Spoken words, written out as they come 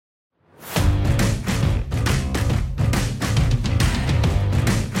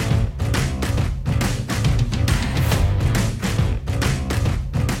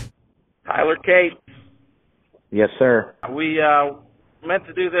Brother Kate. Yes, sir. We meant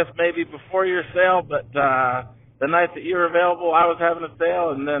to do this maybe before your sale, but the night that you were available, I was having a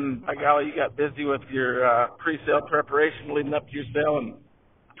sale, and then, by golly, you got busy with your pre-sale preparation leading up to your sale, and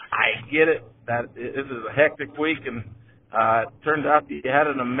I get it. That this is a hectic week, and it turned out that you had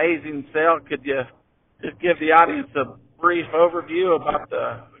an amazing sale. Could you just give the audience a brief overview about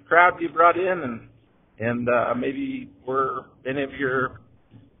the crowd you brought in, and maybe where any of your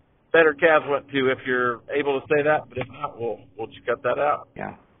better calves went to, if you're able to say that, but if not, we'll just cut that out.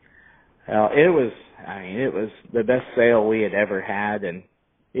 Yeah. Well, it was the best sale we had ever had, and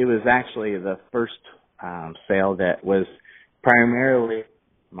it was actually the first sale that was primarily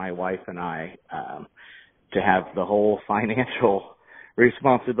my wife and I to have the whole financial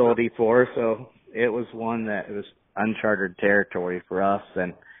responsibility for. So it was one that was uncharted territory for us,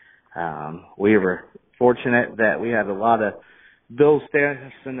 and we were fortunate that we had a lot of bills staring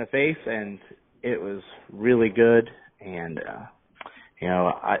us in the face, and it was really good, and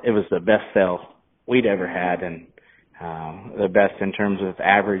it was the best sale we'd ever had, and the best in terms of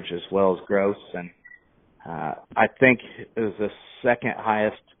average as well as gross, and I think it was the second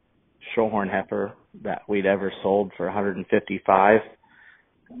highest Shorthorn heifer that we'd ever sold for 155,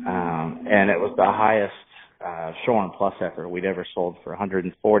 and it was the highest Shorthorn Plus heifer we'd ever sold for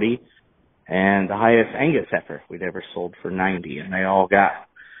 140, and the highest Angus heifer we'd ever sold for 90, and they all got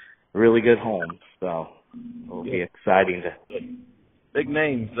really good homes, so it'll be exciting to... Big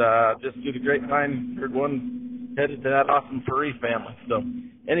names. Just through the grapevine, heard one headed to that awesome Furry family. So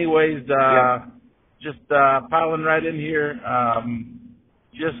anyways, just piling right in here,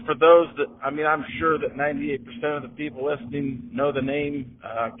 just for those that, I'm sure that 98% of the people listening know the name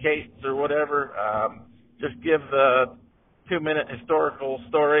Kate's or whatever. Just give the 2-minute historical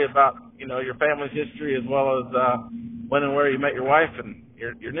story about, your family's history, as well as when and where you met your wife and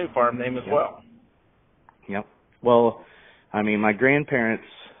your new farm name as well. Yep. Well, my grandparents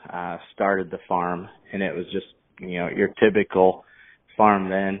started the farm, and it was just, your typical farm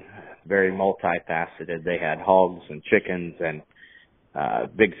then, very multifaceted. They had hogs and chickens and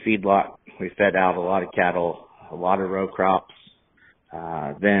big feedlot. We fed out a lot of cattle, a lot of row crops.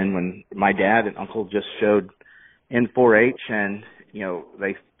 Then when my dad and uncle just showed in 4-H, and,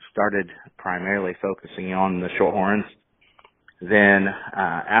 they started primarily focusing on the Shorthorns. Then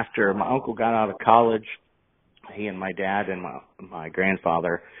after my uncle got out of college, he and my dad and my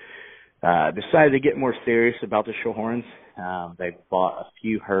grandfather decided to get more serious about the Shorthorns. They bought a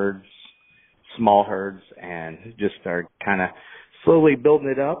few herds, small herds, and just started kind of slowly building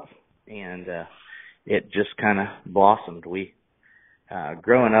it up, and it just kind of blossomed. We,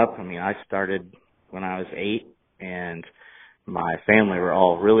 growing up, I started when I was 8, and my family were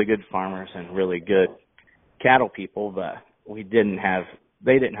all really good farmers and really good cattle people, but they didn't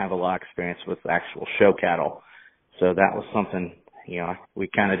have a lot of experience with actual show cattle. So that was something, we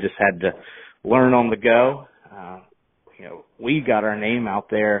kind of just had to learn on the go. We got our name out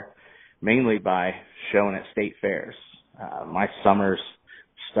there mainly by showing at state fairs. My summers,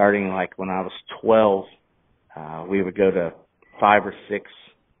 starting like when I was 12, we would go to 5 or 6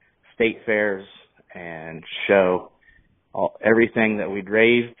 state fairs and show everything that we'd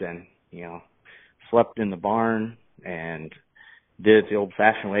raised, and, slept in the barn and did it the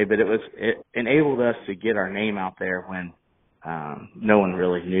old-fashioned way, but it enabled us to get our name out there when no one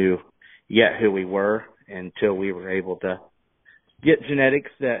really knew yet who we were, until we were able to get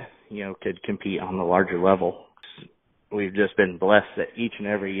genetics that, could compete on the larger level. We've just been blessed that each and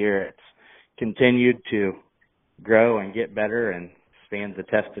every year it's continued to grow and get better and stand the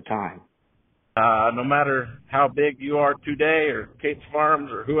test of time. No matter how big you are today, or Kate's Farms,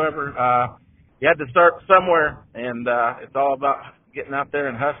 or whoever, you had to start somewhere, and it's all about getting out there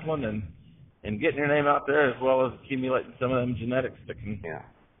and hustling and getting your name out there, as well as accumulating some of them genetics that can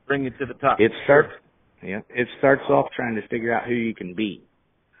bring you to the top. It starts off trying to figure out who you can beat,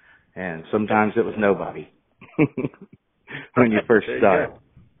 and sometimes it was nobody when you first start.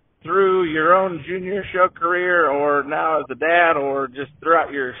 Through your own junior show career, or now as a dad, or just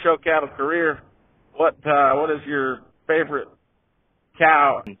throughout your show cattle career, what is your favorite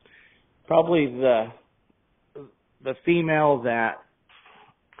cow? Probably the female that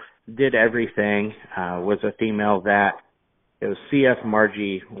did everything was a female that, it was CF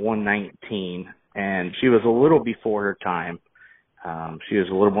Margie 119, and she was a little before her time. She was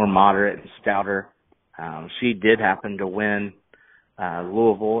a little more moderate and stouter. She did happen to win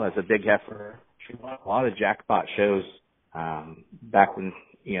Louisville as a big heifer. She won a lot of jackpot shows back when,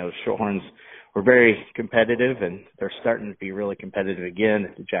 Shorthorns were very competitive, and they're starting to be really competitive again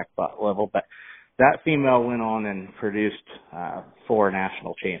at the jackpot level. But that female went on and produced 4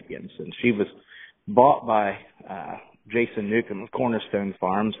 national champions, and she was bought by Jason Newcomb of Cornerstone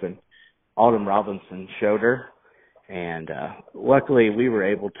Farms, and Alden Robinson showed her. And luckily we were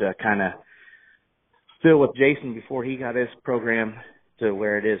able to kind of still with Jason before he got his program to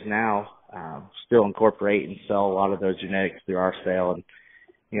where it is now, still incorporate and sell a lot of those genetics through our sale. And,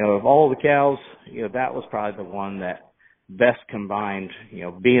 of all the cows, that was probably the one that best combined,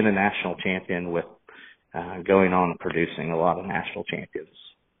 being a national champion with going on and producing a lot of national champions.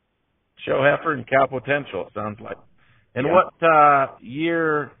 Show heifer and cow potential, it sounds like. And yeah. What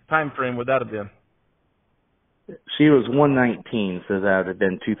year time frame would that have been? She was 119, so that would have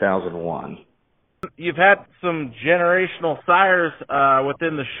been 2001. You've had some generational sires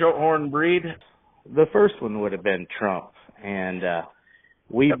within the Shorthorn breed. The first one would have been Trump, and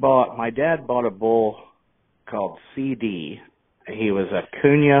my dad bought a bull called CD. He was a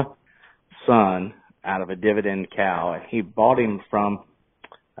Cunha son out of a dividend cow, and he bought him from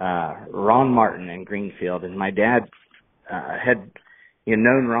Ron Martin in Greenfield. And my dad had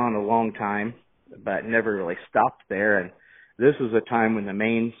known Ron a long time, but never really stopped there. And this was a time when the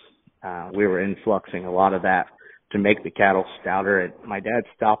mains, we were influxing a lot of that to make the cattle stouter. And my dad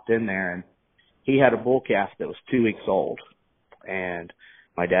stopped in there, and he had a bull calf that was 2 weeks old. And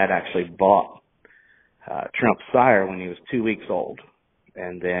my dad actually bought Trump's sire when he was 2 weeks old.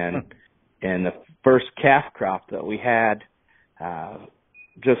 And then in the first calf crop that we had,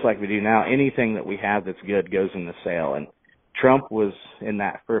 just like we do now, anything that we have that's good goes in the sale. And Trump was in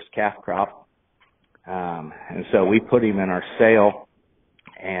that first calf crop. And so we put him in our sale,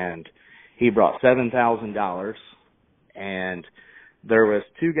 and he brought $7,000. And there was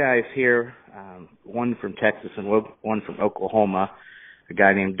 2 guys here, one from Texas and one from Oklahoma, a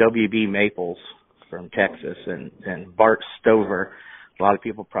guy named W.B. Maples from Texas, and Bart Stover. A lot of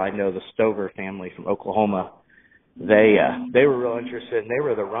people probably know the Stover family from Oklahoma. They were real interested, and they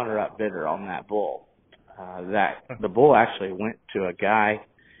were the runner-up bidder on that bull. The bull actually went to a guy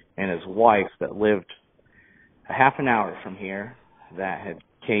and his wife that lived a half an hour from here that had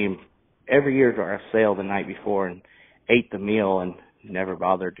came every year to our sale the night before and ate the meal and never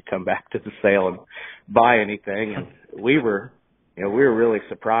bothered to come back to the sale and buy anything. And we were really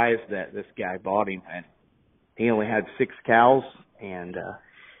surprised that this guy bought him, and he only had 6 cows. And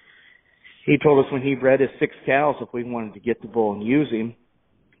he told us when he bred his 6 cows, if we wanted to get the bull and use him,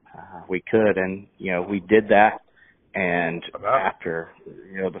 we could. And, we did that. And after,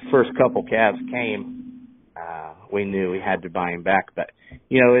 the first couple calves came, we knew we had to buy him back. But,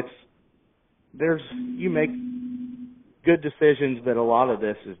 you make good decisions, but a lot of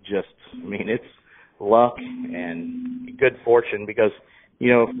this is just, it's luck and good fortune, because,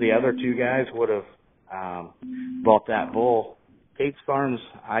 if the other 2 guys would have bought that bull, Kate's Farms,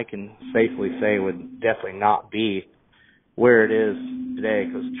 I can safely say, would definitely not be where it is today,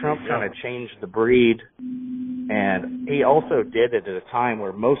 because Trump kind of changed the breed, and he also did it at a time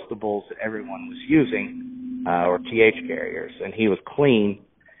where most of the bulls that everyone was using were TH carriers, and he was clean,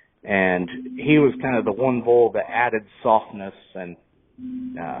 and he was kind of the one bull that added softness and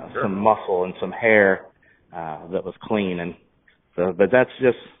some muscle and some hair that was clean. And so, but that's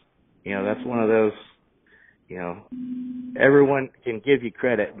just, that's one of those, everyone can give you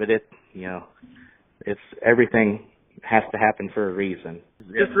credit, but it's everything has to happen for a reason.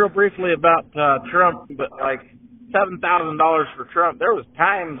 Just real briefly about Trump, but like $7,000 for Trump, there was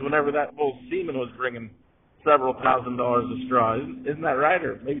times whenever that bull semen was bringing several $1,000s a straw. Isn't that right?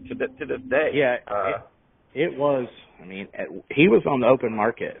 Or maybe to this day? Yeah, it was. He was on the open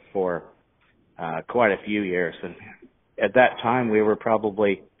market for quite a few years, and at that time we were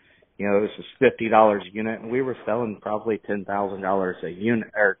probably, this was $50 a unit, and we were selling probably $10,000 a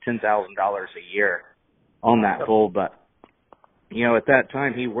unit, or $10,000 a year on that bull. But at that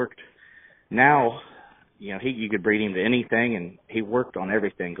time he worked. Now, you could breed him to anything, and he worked on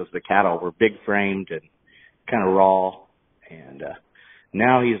everything because the cattle were big framed and kind of raw. And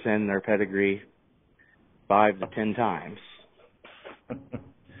now he's in their pedigree 5 to 10 times.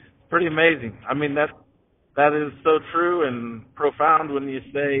 Pretty amazing. That is so true and profound when you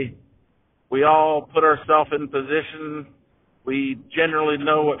say we all put ourselves in position. We generally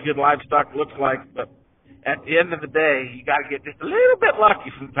know what good livestock looks like, but at the end of the day, you got to get just a little bit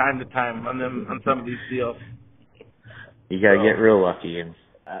lucky from time to time on some of these deals. You got to get real lucky. And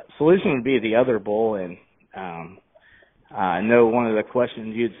Solution would be the other bull, and I know one of the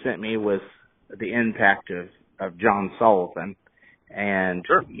questions you'd sent me was the impact of John Sullivan, and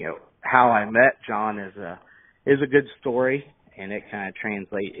sure. How I met John is a good story, and it kind of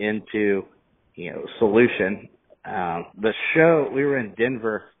translates into Solution. The show, we were in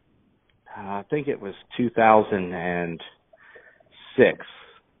Denver I think it was 2006.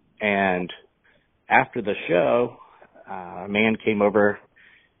 And after the show, a man came over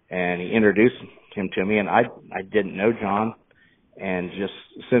and he introduced him to me, and I didn't know John, and just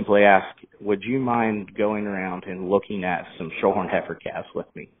simply asked, would you mind going around and looking at some Shorthorn heifer calves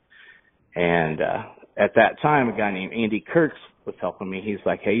with me? And at that time, a guy named Andy Kurtz was helping me. He's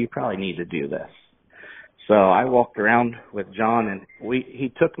like, hey, you probably need to do this. So I walked around with John, and he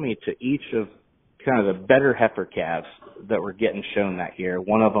took me to each of kind of the better heifer calves that were getting shown that year.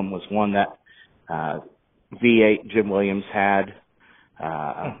 One of them was one that V8 Jim Wiiliams had.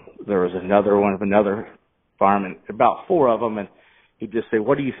 There was another one of another farm, and about 4 of them, and he'd just say,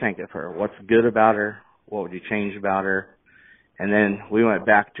 what do you think of her? What's good about her? What would you change about her? And then we went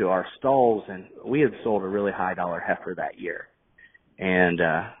back to our stalls, and we had sold a really high dollar heifer that year. And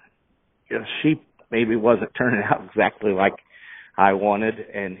she maybe wasn't turning out exactly like I wanted.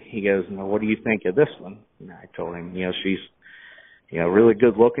 And he goes, well, what do you think of this one? And I told him, she's, really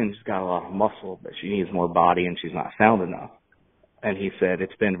good looking. She's got a lot of muscle, but she needs more body, and she's not sound enough. And he said,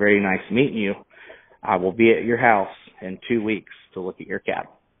 it's been very nice meeting you. I will be at your house in 2 weeks to look at your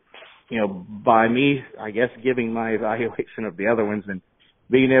cattle. By me, I guess, giving my evaluation of the other ones and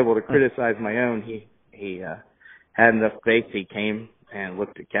being able to criticize my own, he had enough faith. He came and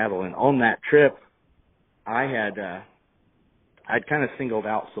looked at cattle. And on that trip, I'd kind of singled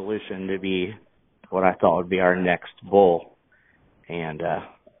out Solution to be what I thought would be our next bull. And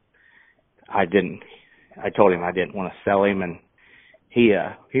I told him I didn't want to sell him, and he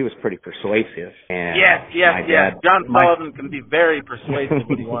was pretty persuasive. And yes. John Sullivan can be very persuasive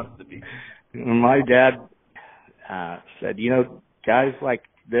when he wants to be. My dad said, guys like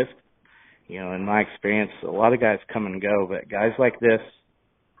this, in my experience, a lot of guys come and go, but guys like this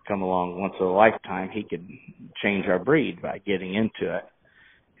come along once in a lifetime. He could change our breed by getting into it,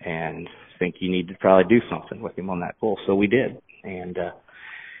 and I think you need to probably do something with him on that bull. So we did. And,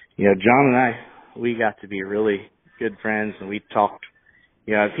 John and I, we got to be really good friends, and we talked.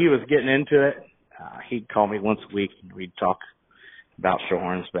 If he was getting into it, he'd call me once a week, and we'd talk about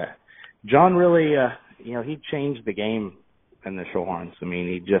Shorthorns. But John really, he changed the game in the Shorthorns. I mean,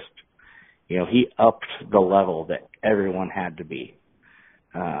 he just, he upped the level that everyone had to be.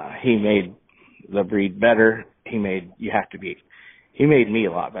 He made the breed better. He made me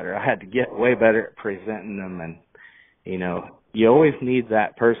a lot better. I had to get way better at presenting them, and, you always need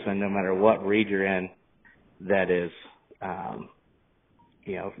that person, no matter what breed you're in, that is,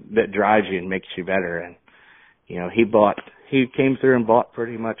 that drives you and makes you better. And, he came through and bought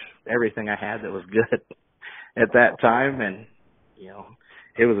pretty much everything I had that was good at that time. And,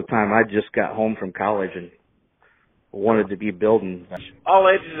 it was a time I just got home from college and wanted to be building. All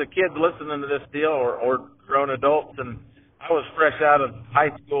ages of kids listening to this deal or grown adults. And I was fresh out of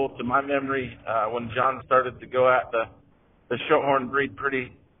high school, to my memory, when John started to go at the Shorthorn breed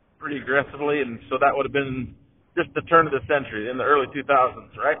pretty aggressively. And so that would have been just the turn of the century, in the early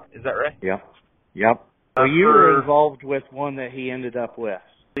 2000s, right? Is that right? Yep. So you were involved with one that he ended up with.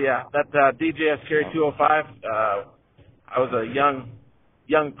 Yeah, that DJS Carry 205. I was a young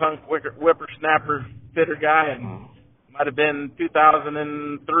punk whippersnapper fitter guy, and might have been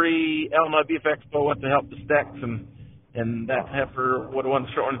 2003 Illinois Beef Expo. Went to help the Stecks, and that heifer would have won the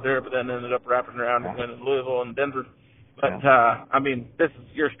Shorthorns there, but then ended up wrapping around and went to Louisville and Denver. But this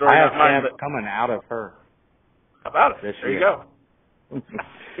is your story, I not mine. have coming out of her. How about it? There you go.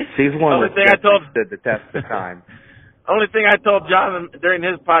 She's one that stood the test of time. Only thing I told John during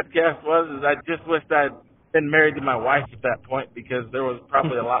his podcast was I just wished I'd been married to my wife at that point, because there was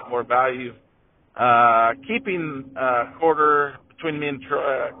probably a lot more value keeping quarter between me and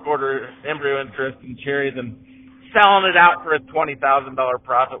quarter embryo interest in Cherry than selling it out for a $20,000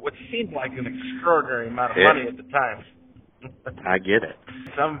 profit, which seemed like an extraordinary amount of money at the time. I get it.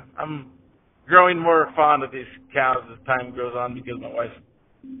 So I'm growing more fond of these cows as time goes on, because my wife's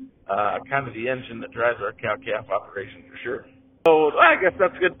kind of the engine that drives our cow-calf operation, for sure. So I guess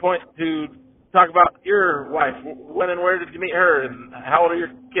that's a good point to talk about your wife. When and where did you meet her, and how old are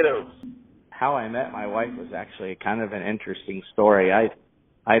your kiddos? How I met my wife was actually kind of an interesting story.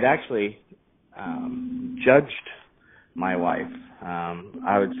 I'd actually judged my wife.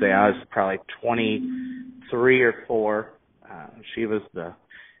 I would say I was probably 23 or 4. She was the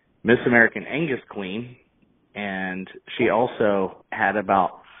Miss American Angus Queen, and she also had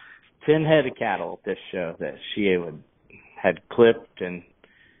about 10 head of cattle at this show that she had clipped and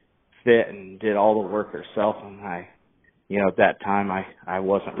fit and did all the work herself. And at that time I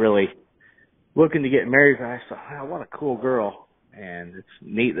wasn't really looking to get married, but I thought, what a cool girl. And it's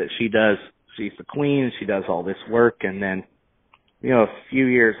neat that she's the queen, and she does all this work. And then, a few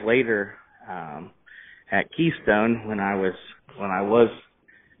years later, at Keystone when I was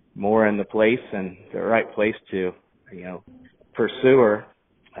more in the place and the right place to, pursue her.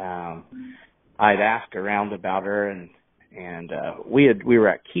 I'd asked around about her, and we were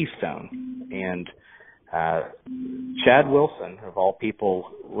at Keystone, and Chad Wilson, of all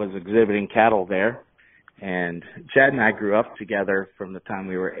people, was exhibiting cattle there. And Chad and I grew up together from the time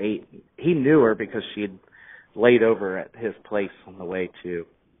we were 8. He knew her because she had laid over at his place on the way to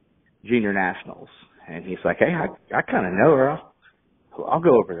Junior Nationals. And he's like, hey, I kind of know her. I'll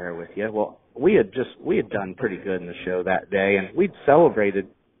go over there with you. Well, we had done pretty good in the show that day, and we'd celebrated.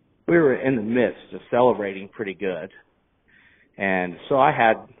 We were in the midst of celebrating pretty good. And so I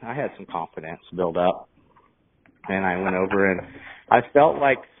had some confidence build up. And I went over, and I felt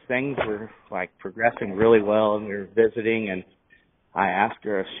like things were like progressing really well, and we were visiting, and I asked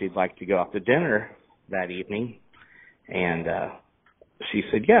her if she'd like to go out to dinner that evening, and she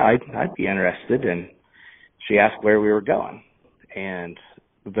said, yeah, I'd be interested, and she asked where we were going, and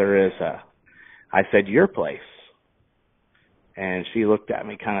I said, your place, and she looked at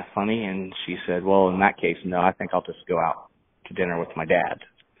me kind of funny, and she said, well, in that case, no, I think I'll just go out to dinner with my dad.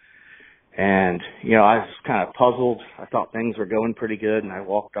 And, I was kind of puzzled. I thought things were going pretty good, and I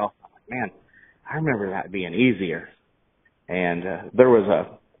walked off. I'm like, man, I remember that being easier. And there was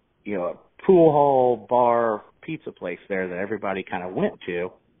a pool hall, bar, pizza place there that everybody kind of went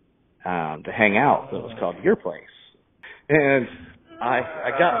to hang out. That was called Your Place. And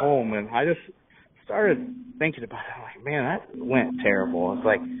I got home, and I just started thinking about it. I'm like, man, that went terrible. It's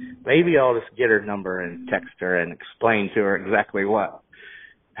like, maybe I'll just get her number and text her and explain to her exactly what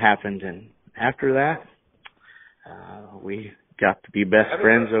happened. And after that, we got to be best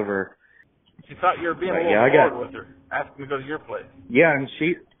friends over. She thought you were being a little bored with her, asking to go to your place. Yeah, and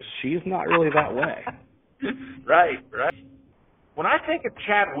she's not really that way. Right. When I think of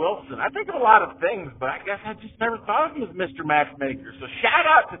Chad Wilson, I think of a lot of things, but I guess I just never thought of him as Mr. Matchmaker. So shout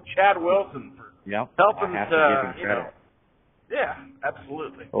out to Chad Wilson for helping I have to give him credit. Yeah,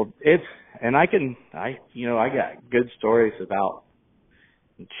 absolutely. Well, I got good stories about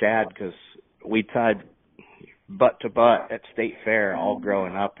Chad because we tied butt to butt at State Fair all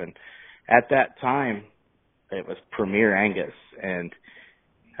growing up, and at that time it was Premier Angus, and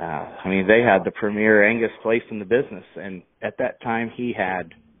they had the Premier Angus place in the business, and at that time he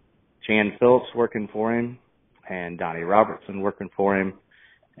had Jan Phillips working for him and Donnie Robertson working for him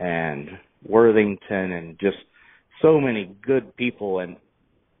and Worthington and just so many good people. And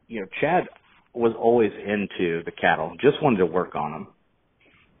Chad was always into the cattle, just wanted to work on them.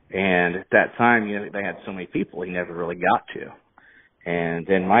 And at that time, they had so many people, he never really got to. And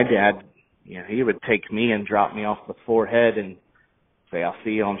then my dad, he would take me and drop me off the forehead and say, I'll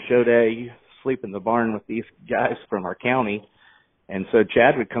see you on show day. You sleep in the barn with these guys from our county. And so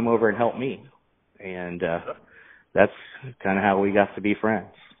Chad would come over and help me. And that's kind of how we got to be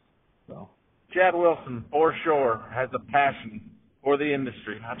friends. So Chad Wilson, for sure, has a passion for the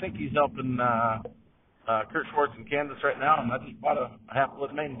industry. I think he's helping Kurt Schwartz in Kansas right now, and I just bought a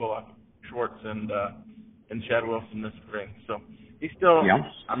half-blood Maine bull off Schwartz and Chad Wilson this spring. So he's still,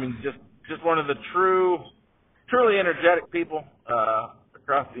 just one of the truly energetic people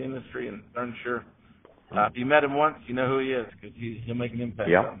across the industry, and I'm sure if you met him once, you know who he is because he'll make an impact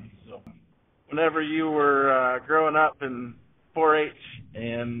on you. So whenever you were growing up in 4-H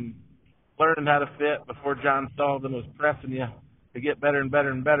and learning how to fit before John Sullivan was pressing you to get better and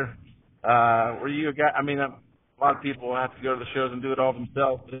better and better, were you a guy? A lot of people have to go to the shows and do it all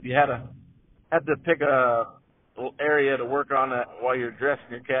themselves. But if you had to pick a area to work on while you're dressing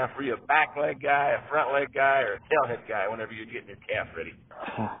your calf, were you a back leg guy, a front leg guy, or a tailhead guy whenever you're getting your calf ready?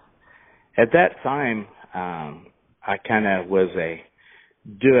 At that time, I kind of was a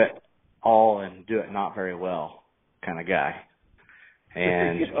do it all and do it not very well kind of guy.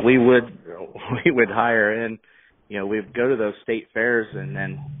 And we would hire in. We'd go to those state fairs, and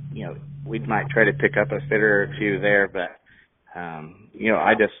then, we might try to pick up a fitter or two there. But,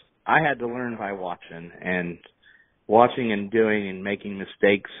 I had to learn by watching and doing and making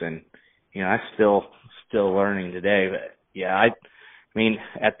mistakes. And, I'm still learning today. But, yeah,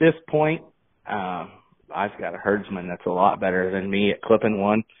 at this point, I've got a herdsman that's a lot better than me at clipping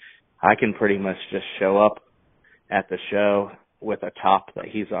one. I can pretty much just show up at the show with a top that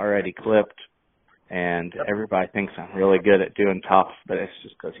he's already clipped. And everybody thinks I'm really good at doing tops, but it's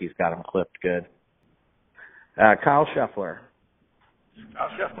just because he's got them clipped good. Kyle Schaeffer.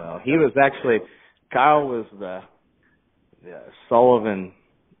 Well, Kyle was the Sullivan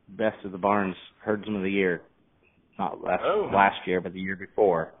Best of the Barns Herdsman of the Year. Not last year, but the year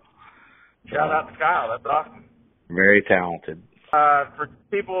before. Shout out to Kyle. That's awesome. Very talented. For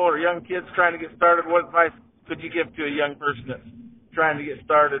people or young kids trying to get started, what advice could you give to a young person that's trying to get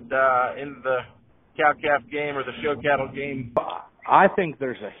started in the cow-calf game or the show cattle game? I think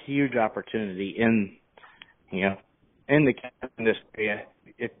there's a huge opportunity in the cattle industry.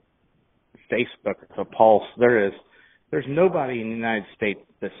 If Facebook is a pulse, there's nobody in the United States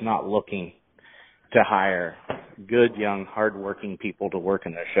that's not looking to hire good, young, hardworking people to work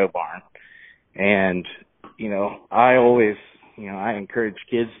in their show barn. And, I always, I encourage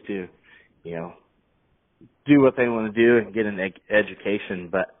kids to, do what they want to do and get an education.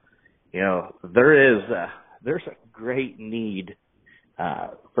 But, there's a great need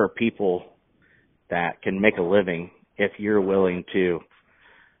for people that can make a living if you're willing to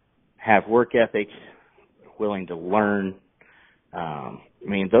have work ethic, willing to learn.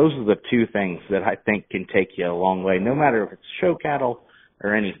 Those are the two things that I think can take you a long way, no matter if it's show cattle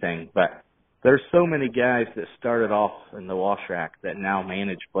or anything. But there's so many guys that started off in the wash rack that now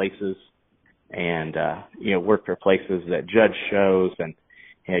manage places and, work for places that judge shows and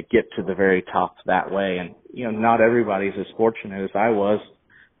get to the very top that way. And, not everybody's as fortunate as I was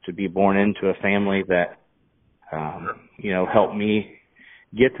to be born into a family that, helped me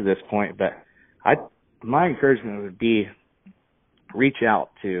get to this point. But my encouragement would be reach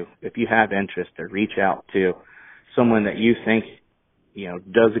out to, if you have interest, or reach out to someone that you think,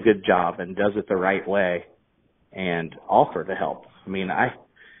 does a good job and does it the right way and offer to help.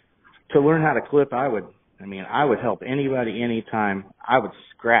 To learn how to clip, I would help anybody anytime. I would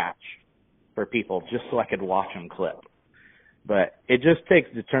scratch for people just so I could watch them clip. But it just takes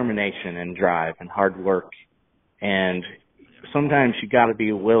determination and drive and hard work. And sometimes you got to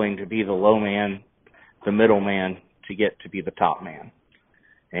be willing to be the low man, the middle man, to get to be the top man.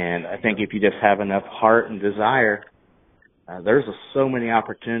 And I think if you just have enough heart and desire, there's so many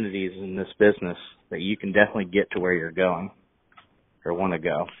opportunities in this business that you can definitely get to where you're going or want to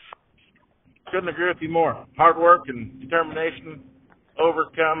go. Couldn't agree with you more. Hard work and determination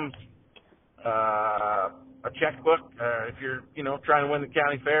overcomes a checkbook if you're, trying to win the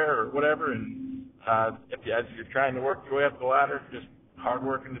county fair or whatever. And as you're trying to work your way up the ladder, just hard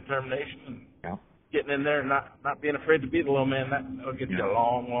work and determination and getting in there and not being afraid to be the low man, that'll get you a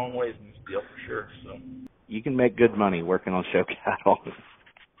long, long ways in this deal for sure. So you can make good money working on show cattle.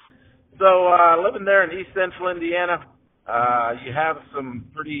 So living there in East Central Indiana, you have some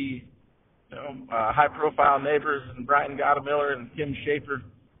pretty high-profile neighbors in Brian Goettemoeller and Kim Schaeffer,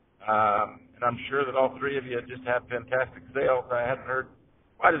 and I'm sure that all three of you just had fantastic sales. I haven't heard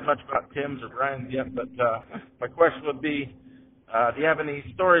quite as much about Tim's or Brian's yet, but my question would be, do you have any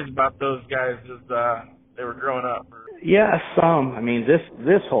stories about those guys as they were growing up? Yeah, some.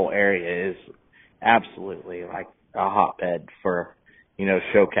 This whole area is absolutely like a hotbed for,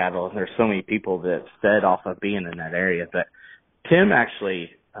 show cattle, and there's so many people that fed off of being in that area. But Tim actually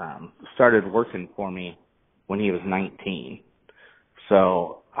started working for me when he was 19.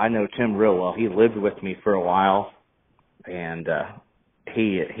 So I know Tim real well. He lived with me for a while, and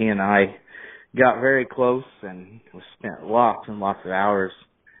he and I got very close, and we spent lots and lots of hours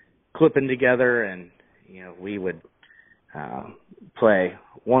clipping together, and we would play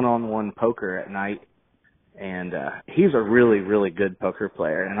one-on-one poker at night. And he's a really, really good poker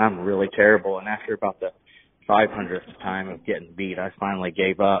player, and I'm really terrible. And after about the 500th time of getting beat, I finally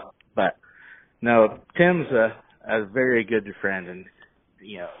gave up. But no, Tim's a very good friend, and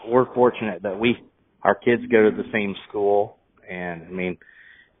we're fortunate that our kids go to the same school. And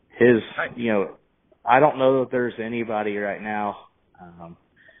his, I don't know that there's anybody right now,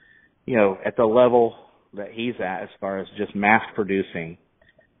 at the level that he's at as far as just mass producing,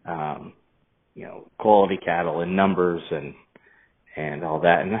 quality cattle and numbers and all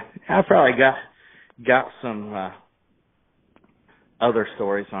that. And I probably got some other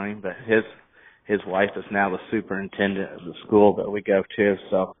stories on him, but his wife is now the superintendent of the school that we go to,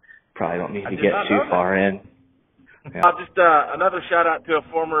 so probably don't need to get too far in. Yeah. Just another shout out to a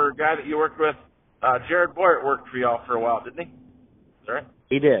former guy that you worked with. Jared Boyert worked for y'all for a while, didn't he? Is that right?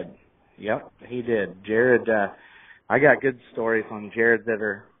 He did. Yep, he did. Jared, I got good stories on Jared that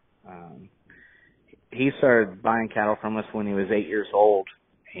are, he started buying cattle from us when he was 8 years old,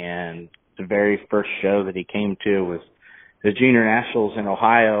 and the very first show that he came to was the Junior Nationals in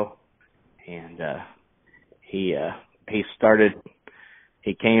Ohio, and he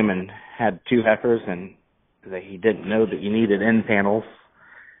came and had two heifers, and he didn't know that you needed end panels,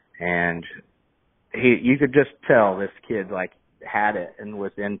 and you could just tell this kid had it and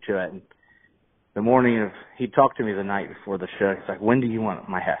was into it. And the morning he talked to me the night before the show. He's like, "When do you want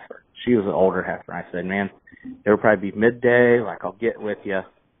my heifer?" She was an older heifer. I said, "Man, it'll probably be midday. I'll get with you."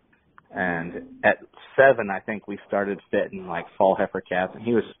 And at 07, I think we started fitting like fall heifer calves, and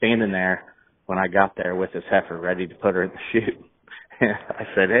he was standing there when I got there with his heifer ready to put her in the chute. I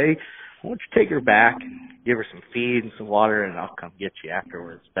said, hey, why don't you take her back, give her some feed and some water, and I'll come get you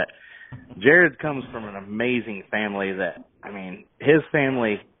afterwards. But Jared comes from an amazing family that, I mean, his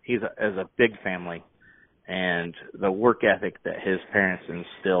family, is a big family, and the work ethic that his parents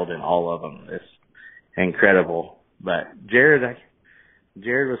instilled in all of them is incredible. But Jared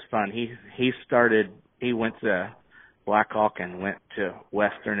was fun. He went to Black Hawk and went to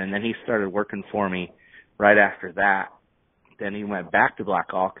Western, and then he started working for me right after that. Then he went back to Black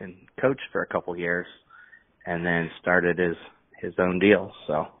Hawk and coached for a couple years, and then started his own deal.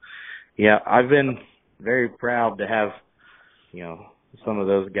 So, yeah, I've been very proud to have, you know, some of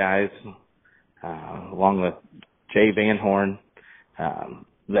those guys, along with Jay Van Horn,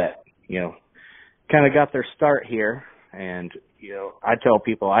 that, you know, kind of got their start here. And, you know, I tell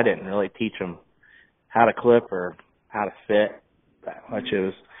people I didn't really teach them how to clip or how to fit that much. It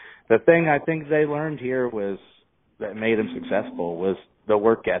was the thing I think they learned here was that made them successful was the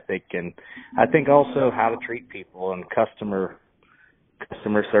work ethic, and I think also how to treat people and customer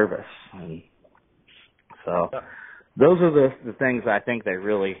service. And so those are the things I think they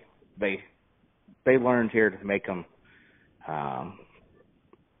really they learned here to make them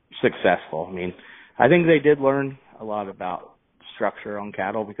successful. I mean, I think they did learn a lot about structure on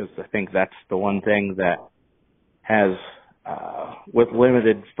cattle, because I think that's the one thing that has, with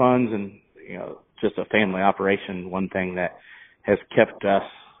limited funds and, you know, just a family operation, one thing that has kept us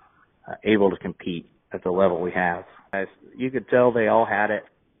able to compete at the level we have. As you could tell, they all had it,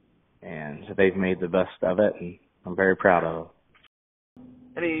 and they've made the best of it, and I'm very proud of them.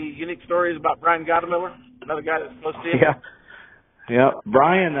 Any unique stories about Brian Goettemoeller, another guy that's close to you? Yeah.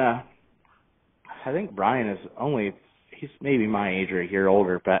 Brian, I think Brian is he's maybe my age or a year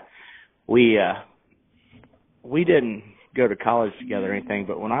older, but we didn't go to college together or anything,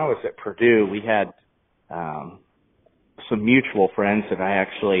 but when I was at Purdue, we had some mutual friends that I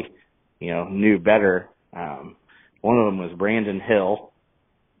actually, you know, knew better. One of them was Brandon Hill,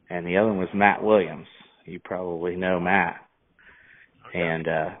 and the other one was Matt Wiiliams. You probably know Matt. Okay. And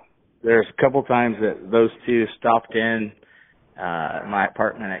there's a couple times that those two stopped in my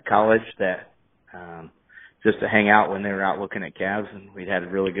apartment at college that just to hang out when they were out looking at calves, and we'd had a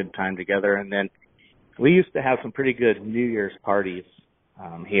really good time together. And then we used to have some pretty good New Year's parties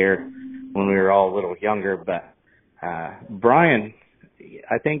here when we were all a little younger. But Brian,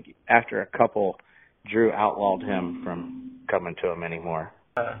 I think after a couple, Drew outlawed him from coming to him anymore.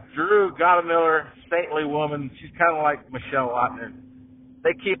 Drew Goettemoeller, saintly woman. She's kind of like Michelle Lautner.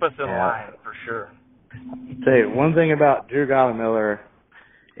 They keep us in line for sure. I'll tell you, one thing about Drew Goettemoeller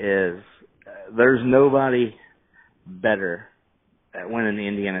is there's nobody better at winning the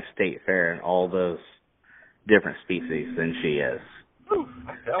Indiana State Fair and all those different species than she is. Ooh,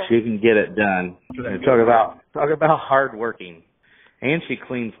 she can get it done. And talk about hard working, and she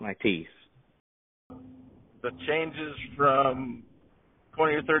cleans my teeth. The changes from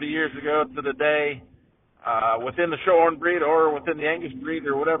 20 or 30 years ago to today, within the Shorthorn breed or within the Angus breed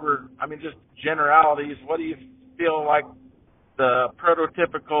or whatever, I mean, just generalities, what do you feel like the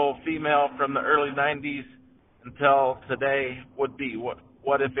prototypical female from the early 90s until today would be?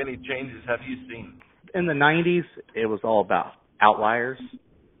 What if any, changes have you seen? In the 90s, it was all about outliers.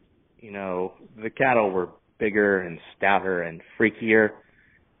 You know, the cattle were bigger and stouter and freakier.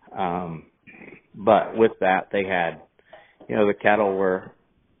 But with that, they had, you know, the cattle were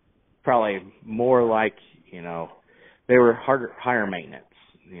probably more like, you know, they were higher maintenance,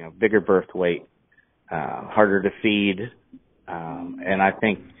 you know, bigger birth weight, harder to feed. And I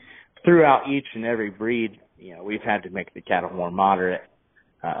think throughout each and every breed, you know, we've had to make the cattle more moderate,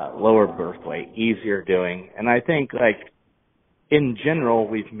 lower birth weight, easier doing. And I think, like, in general,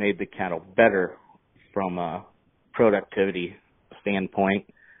 we've made the cattle better from a productivity standpoint.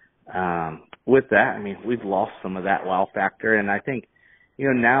 With that, I mean, we've lost some of that wow factor. And I think, you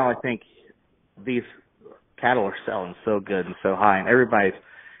know, now I think these cattle are selling so good and so high, and everybody's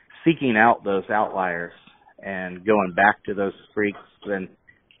seeking out those outliers and going back to those freaks and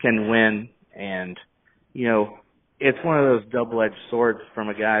can win. And, you know, it's one of those double-edged swords from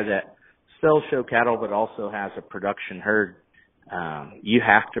a guy that sells show cattle but also has a production herd. You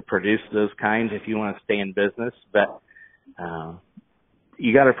have to produce those kinds if you want to stay in business, but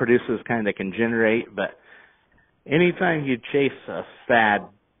you got to produce those kind that can generate. But anytime you chase a fad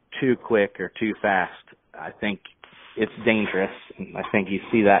too quick or too fast, I think it's dangerous. And I think you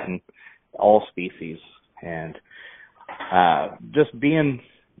see that in all species. And just being,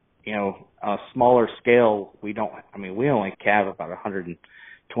 you know, on a smaller scale, we only calve about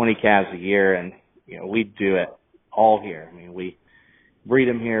 120 calves a year, and we do it all here. I mean, we breed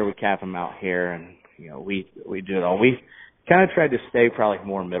them here, we calf them out here, and, we do it all. We kind of tried to stay probably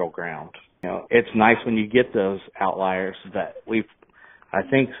more middle ground. It's nice when you get those outliers, but I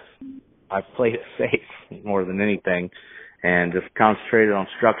think I've played it safe more than anything and just concentrated on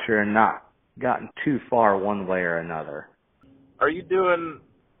structure and not gotten too far one way or another. Are you doing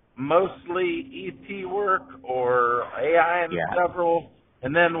mostly ET work or AI and several?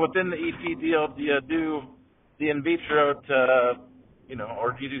 And then within the ET deal, do you do the in vitro to,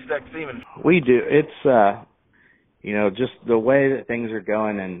 or do you do sex semen? We do. It's, just the way that things are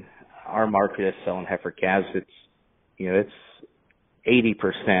going, and our market is selling heifer calves. It's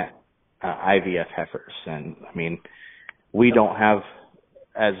 80% IVF heifers. And, I mean, we don't have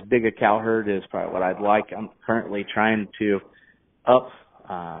as big a cow herd as probably what I'd like. I'm currently trying to up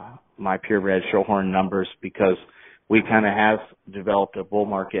my purebred Shorthorn numbers because we kind of have developed a bull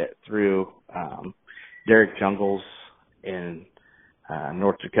market through Derrick Jungles in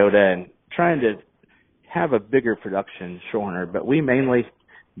North Dakota and trying to have a bigger production Shorthorn. But we mainly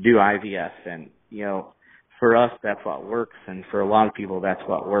do IVF, and, for us, that's what works, and for a lot of people, that's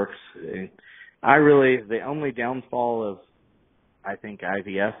what works. And the only downfall of, I think,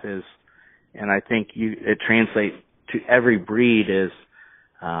 IVF is, and I think it translates to every breed, is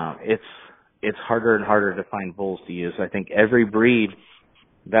it's harder and harder to find bulls to use. I think every breed,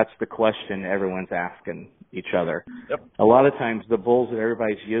 that's the question everyone's asking each other. Yep. A lot of times the bulls that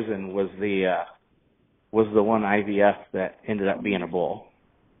everybody's using was the one IVF that ended up being a bull.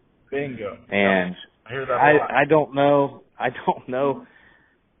 Bingo. And I hear that a lot. I don't know,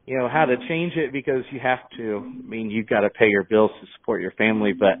 how to change it, because you have to. I mean, you've got to pay your bills to support your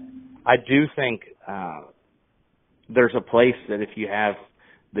family, but I do think there's a place that if you have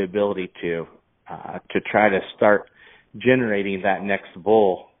the ability to try to start generating that next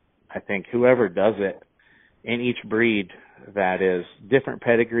bull, I think whoever does it in each breed that is different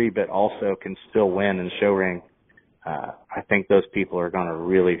pedigree but also can still win in show ring, I think those people are going to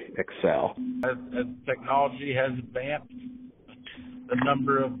really excel. As technology has advanced, the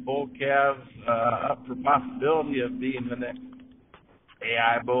number of bull calves up for possibility of being the next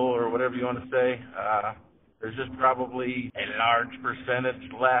AI bull or whatever you want to say, there's just probably a large percentage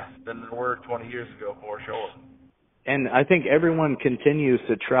less than there were 20 years ago, for sure. And I think everyone continues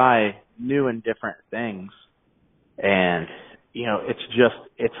to try new and different things. And,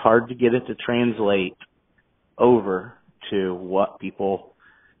 it's hard to get it to translate over to what people,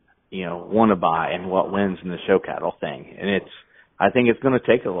 want to buy and what wins in the show cattle thing. And I think it's going to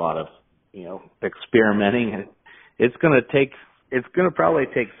take a lot of, experimenting, and it's going to probably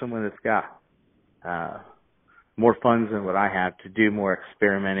take someone that's got more funds than what I have to do more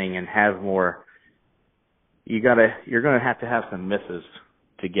experimenting and have more. You're going to have some misses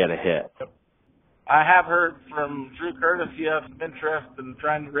to get a hit. I have heard from Drew Curtis you have some interest in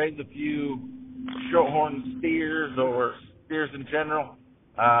trying to raise a few Shorthorn steers or steers in general.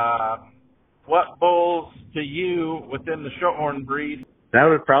 What bulls to you within the Shorthorn breed? That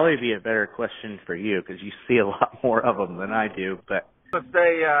would probably be a better question for you because you see a lot more of them than I do. But let's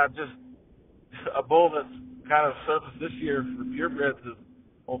say just a bull that's kind of surfaced this year for purebreds is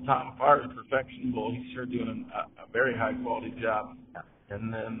old Tom Farr's Perfection Bull. He's sure doing a very high quality job.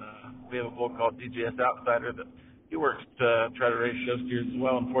 And then we have a bull called DJS Outsider that he works to try to raise show steers as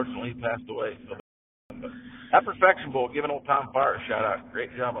well. Unfortunately, he passed away. So that Perfection Bull, giving old Tom Farr a shout out.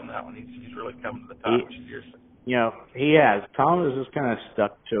 Great job on that one. He's really coming to the top this year. He has. Tom is just kind of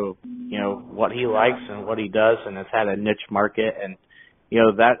stuck to, what he likes and what he does, and has had a niche market. And,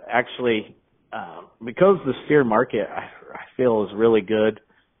 that actually, because the steer market, I feel, is really good.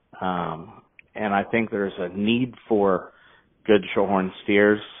 And I think there's a need for good Shorthorn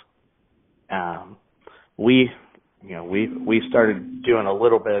steers. We started doing a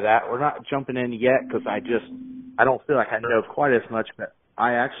little bit of that. We're not jumping in yet because I don't feel like I know quite as much, but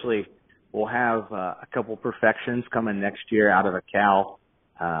I actually will have a couple Perfections coming next year out of a cow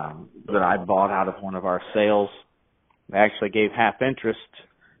that I bought out of one of our sales. I actually gave half interest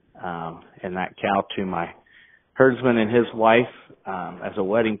in that cow to my herdsman and his wife as a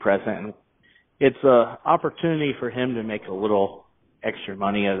wedding present. And it's an opportunity for him to make a little extra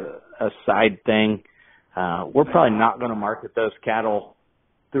money as a side thing. We're probably not going to market those cattle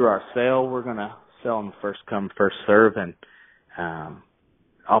through our sale. We're going to sell them first come, first serve, and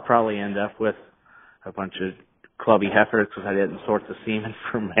I'll probably end up with a bunch of clubby heifers because I didn't sort the semen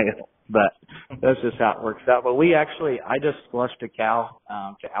for male. But that's just how it works out. But I just flushed a cow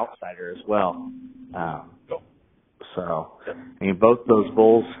to Outsider as well. So, both those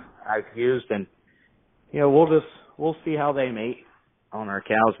bulls I've used, and we'll see how they mate on our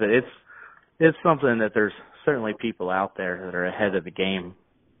cows. But it's something that there's certainly people out there that are ahead of the game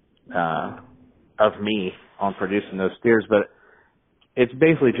of me on producing those steers, but it's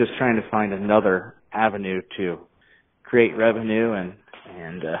basically just trying to find another avenue to create revenue and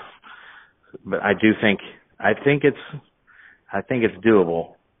but I think it's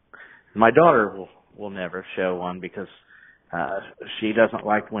doable. My daughter will never show one because she doesn't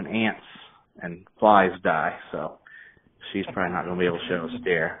like when ants and flies die, so she's probably not going to be able to show a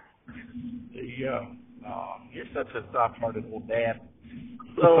steer. There you go. Oh, you're such a soft-hearted little dad.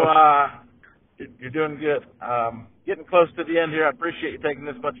 So you're doing good. Getting close to the end here. I appreciate you taking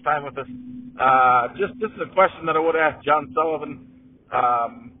this much time with us. This is a question that I would ask John Sullivan.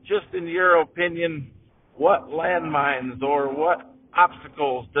 Just in your opinion, what landmines or what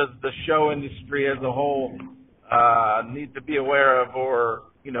obstacles does the show industry as a whole need to be aware of, or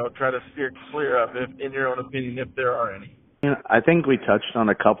try to steer clear of, if, in your own opinion, if there are any? I think we touched on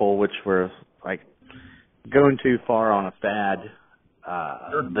a couple, which were like going too far on a fad,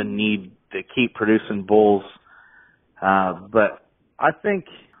 Sure. the need to keep producing bulls. But I think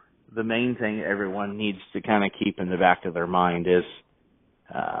the main thing everyone needs to kind of keep in the back of their mind is,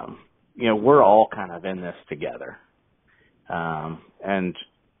 we're all kind of in this together. And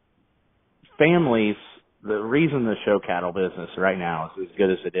families, the reason the show cattle business right now is as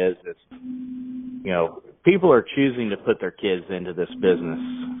good as it is, people are choosing to put their kids into this business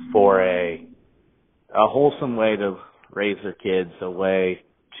for a wholesome way to raise their kids, a way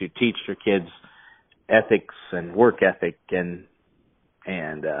to teach their kids ethics and work ethic and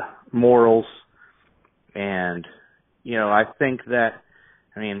morals. And, I think that,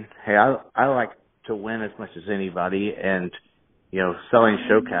 hey, I like to win as much as anybody, and, selling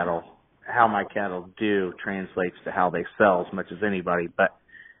show cattle, how my cattle do translates to how they sell as much as anybody. But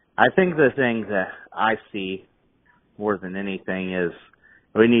I think the thing that I see more than anything is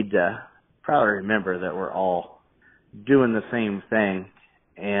we need to probably remember that we're all doing the same thing.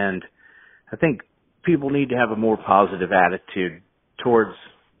 And I think people need to have a more positive attitude towards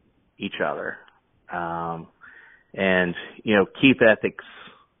each other. And, keep ethics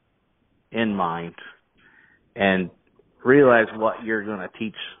in mind and realize what you're going to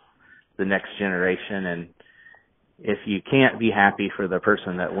teach the next generation. And if you can't be happy for the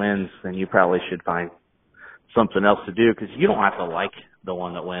person that wins, then you probably should find something else to do, because you don't have to like the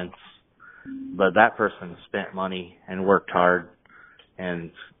one that wins. But that person spent money and worked hard,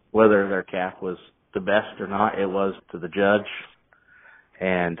 and whether their calf was the best or not, it was to the judge.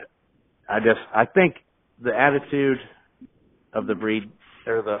 And I think the attitude of the breed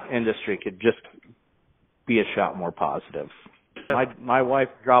or the industry could just be a shot more positive. My wife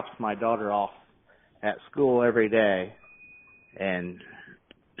drops my daughter off at school every day, and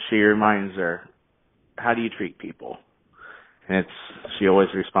she reminds her, how do you treat people? And she always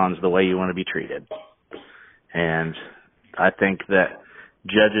responds the way you want to be treated. And I think that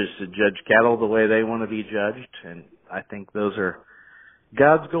judges should judge cattle the way they want to be judged, and I think those are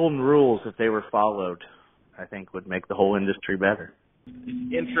God's golden rules. If they were followed, I think would make the whole industry better.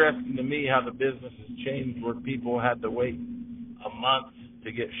 It's interesting to me how the business has changed, where people had to wait a month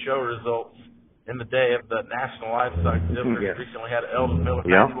to get show results in the day of the National Livestock Exhibitors. Yes. Recently had Eldon Miller,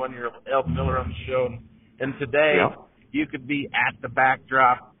 Yep. 91-year-old Eldon Miller on the show. And today, Yep. you could be at the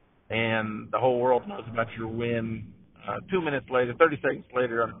backdrop, and the whole world knows about your win 2 minutes later, 30 seconds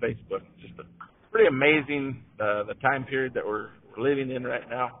later on Facebook. Just pretty amazing, the time period that we're living in right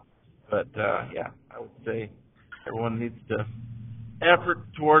now. But, I would say everyone needs to effort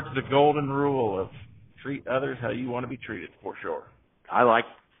towards the golden rule of treat others how you want to be treated, for sure. I like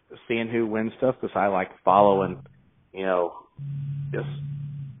seeing who wins stuff because I like following, just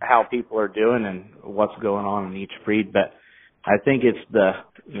how people are doing and what's going on in each breed. But I think it's the,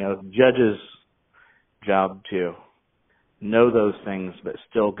 judge's job to know those things, but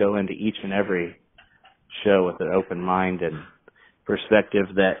still go into each and every show with an open mind and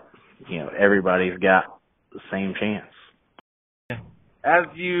perspective that, everybody's got the same chance. As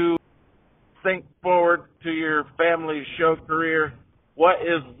you think forward to your family show career, what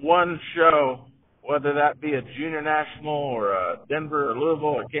is one show, whether that be a junior national or a Denver or Louisville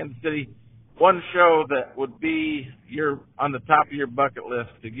or Kansas City, one show that would be on the top of your bucket list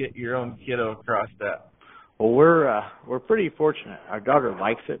to get your own kiddo across that? Well, we're pretty fortunate. Our daughter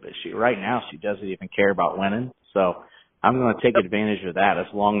likes it, but right now she doesn't even care about winning. So I'm going to take advantage of that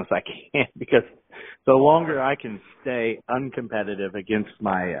as long as I can, because the longer I can stay uncompetitive against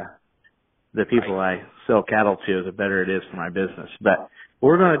the people I sell cattle to, the better it is for my business. But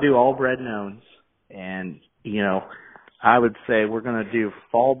we're going to do all bred knowns, and, I would say we're going to do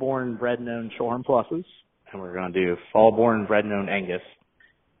fall-born bred known Shorthorn Pluses, and we're going to do fall-born bred known Angus,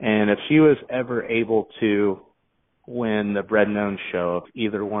 And if she was ever able to win the bred known show of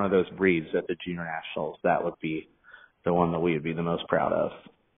either one of those breeds at the Junior Nationals, that would be the one that we would be the most proud of.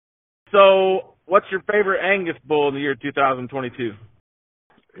 So what's your favorite Angus bull in the year 2022?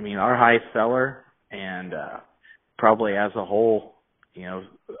 I mean, our highest seller and probably as a whole, you know,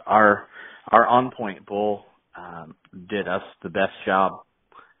 our on point bull did us the best job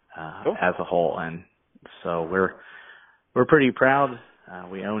Cool. as a whole, and so we're pretty proud.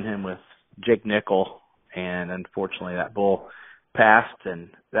 We own him with Jake Nickel, and unfortunately that bull passed, and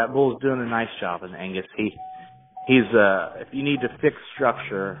that bull's doing a nice job in Angus. He's if you need to fix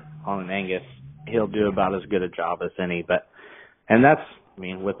structure on an Angus, he'll do about as good a job as any. And that's, I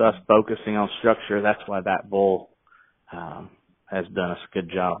mean, with us focusing on structure, that's why that bull has done us a good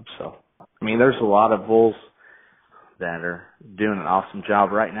job. So, I mean, there's a lot of bulls that are doing an awesome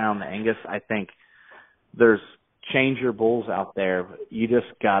job right now in the Angus. I think there's changer bulls out there. You just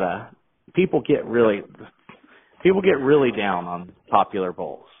gotta, people get really down on popular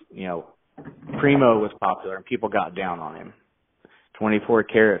bulls. You know, Primo was popular and people got down on him. 24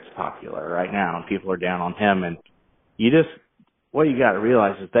 Karat's popular right now and people are down on him. And what you got to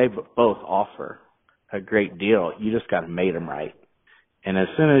realize is they both offer a great deal. You just got to mate them right. And as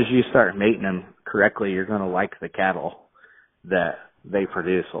soon as you start mating them correctly, you're going to like the cattle that they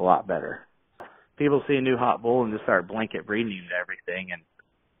produce a lot better. People see a new hot bull and just start blanket breeding into everything, and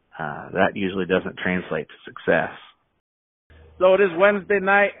that usually doesn't translate to success. So it is Wednesday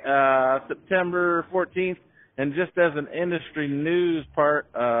night, September 14th, and just as an industry news part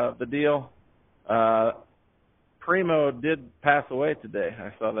of the deal, Primo did pass away today.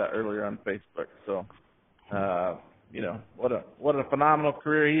 I saw that earlier on Facebook. So, you know, what a phenomenal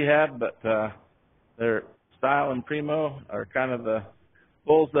career he had. But their Style and Primo are kind of the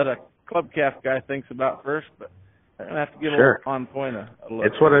bulls that a club calf guy thinks about first. But I'm gonna have to give Sure. a on point a look.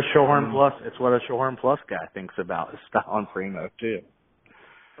 It's what a Shorthorn Plus. It's what a Shorthorn Plus guy thinks about is Style and Primo too.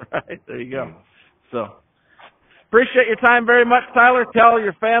 Right, there you go. So, appreciate your time very much, Tyler. Tell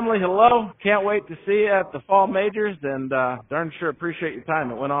your family hello. Can't wait to see you at the fall majors, and darn sure appreciate your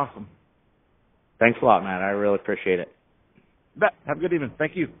time. It went awesome. Thanks a lot, Matt. I really appreciate it. Bet. Have a good evening.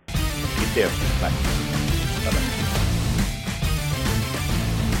 Thank you. You too. Bye.